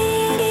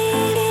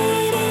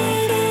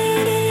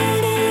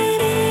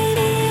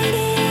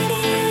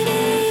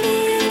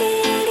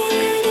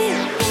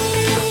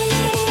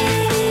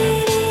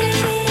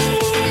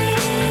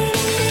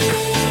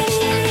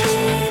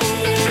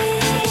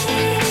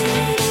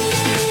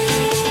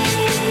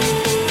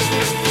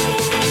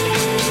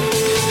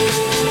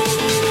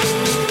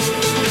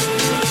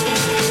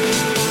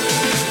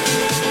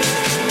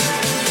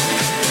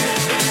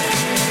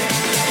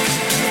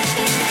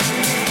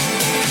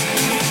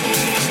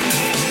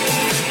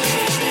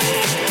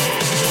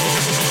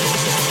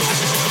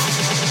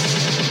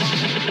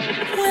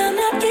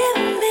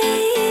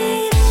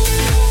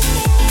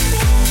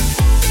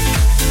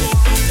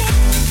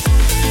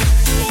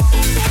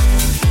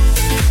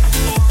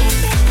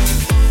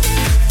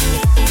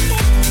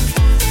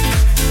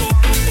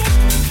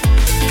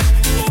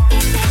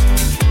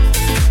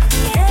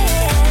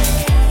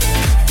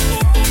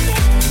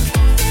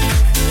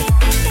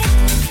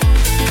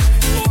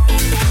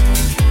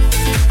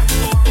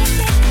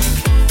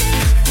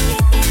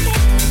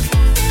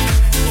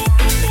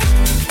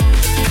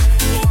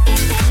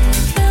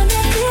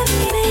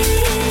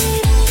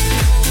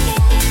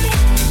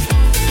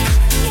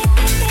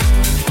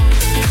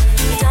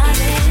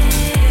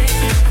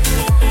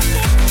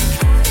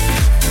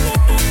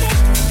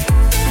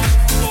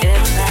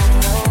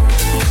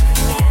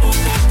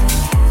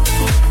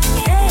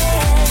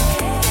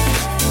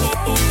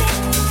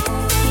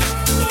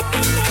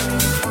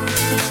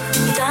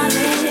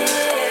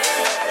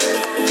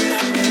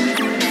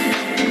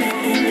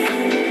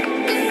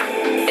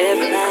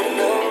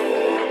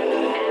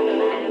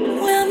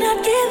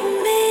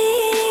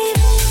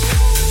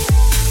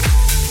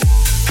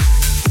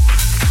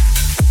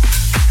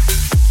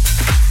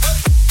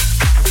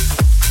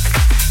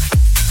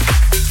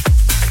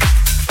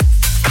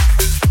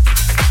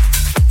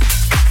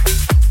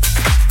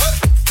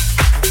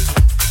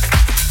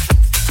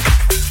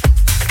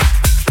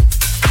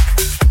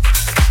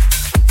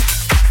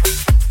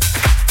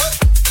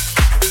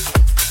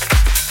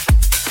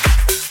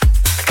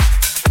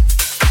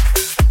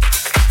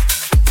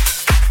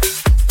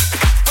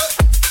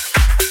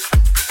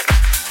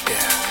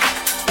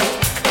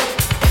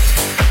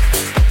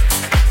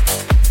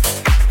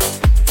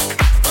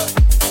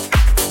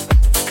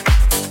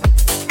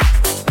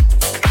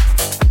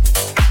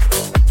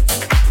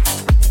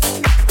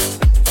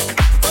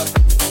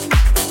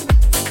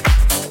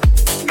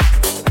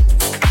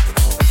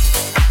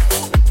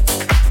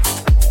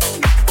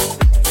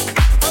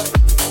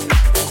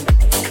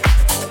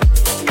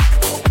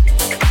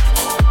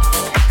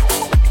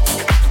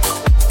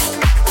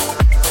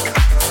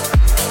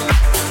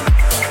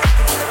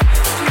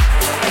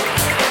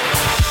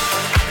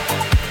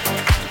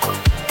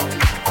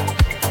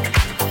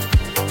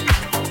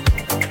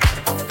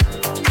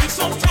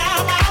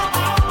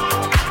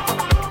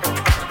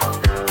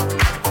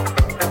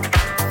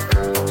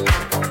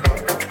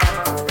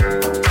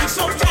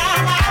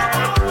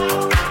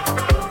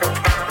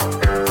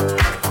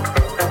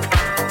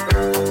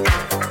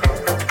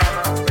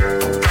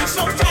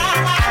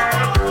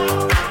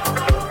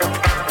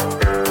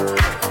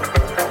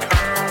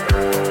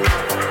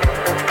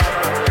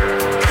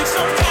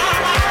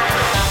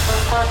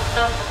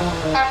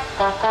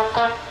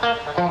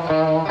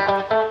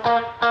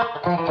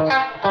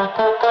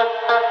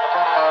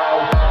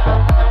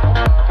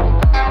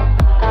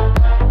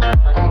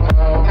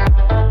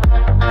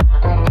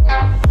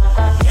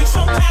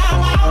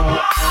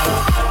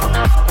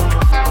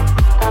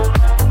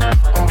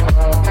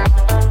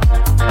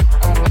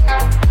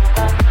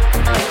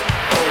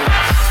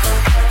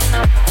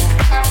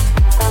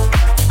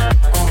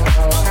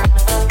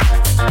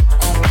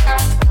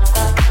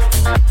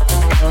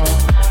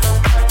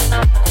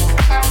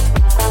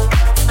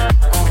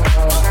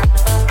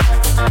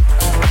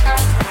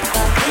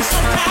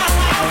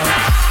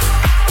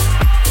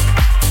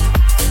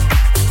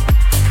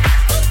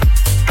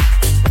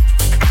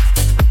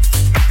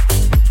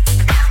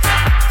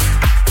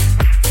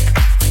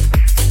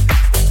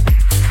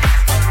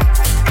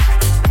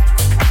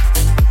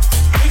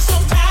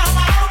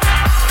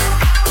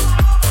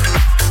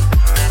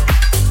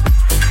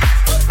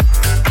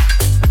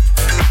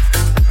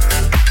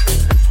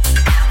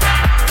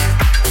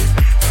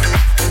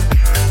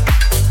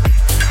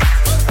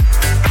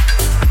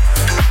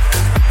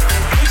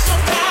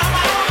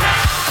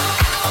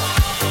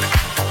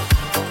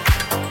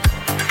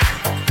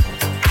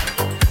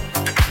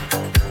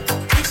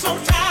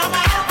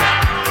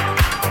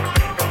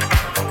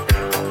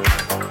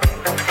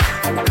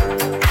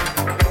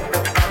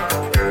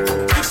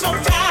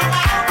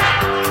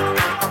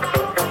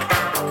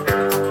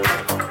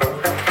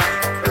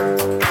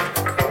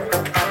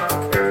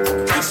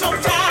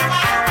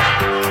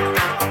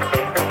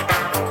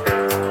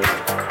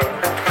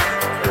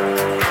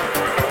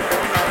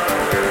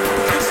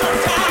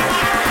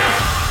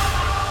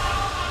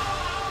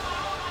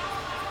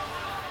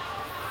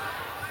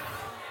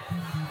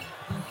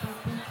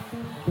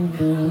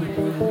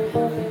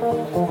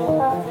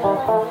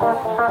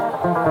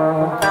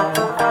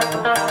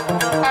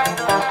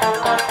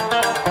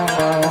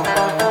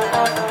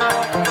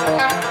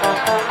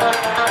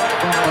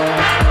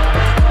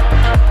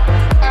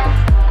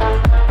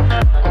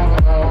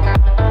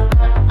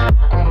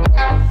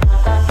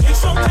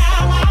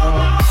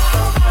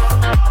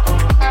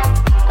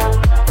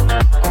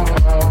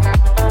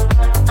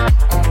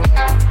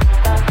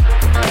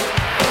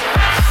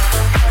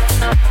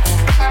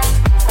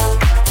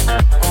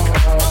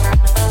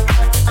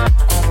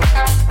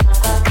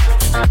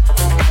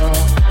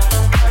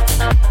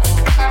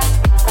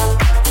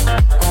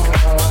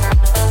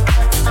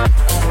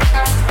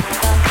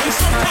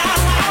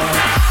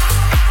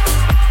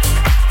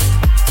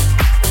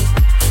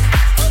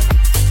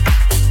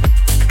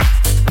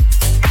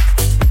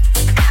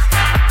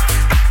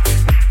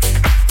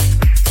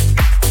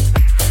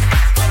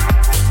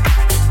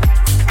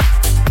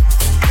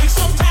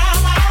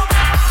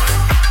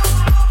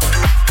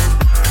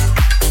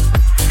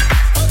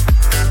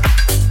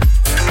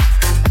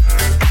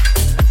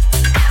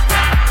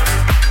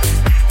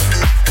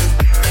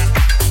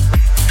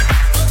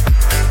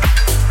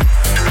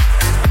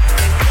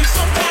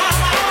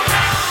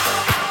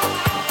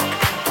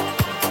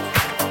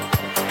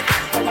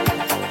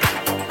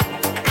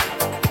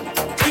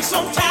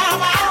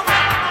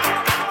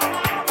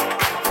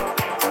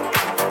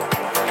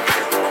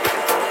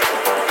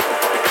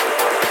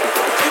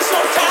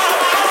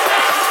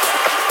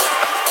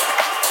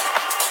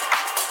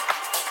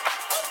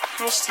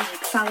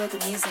 Follow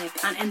the music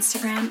on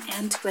Instagram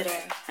and Twitter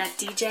at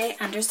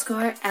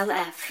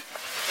DJ_LF.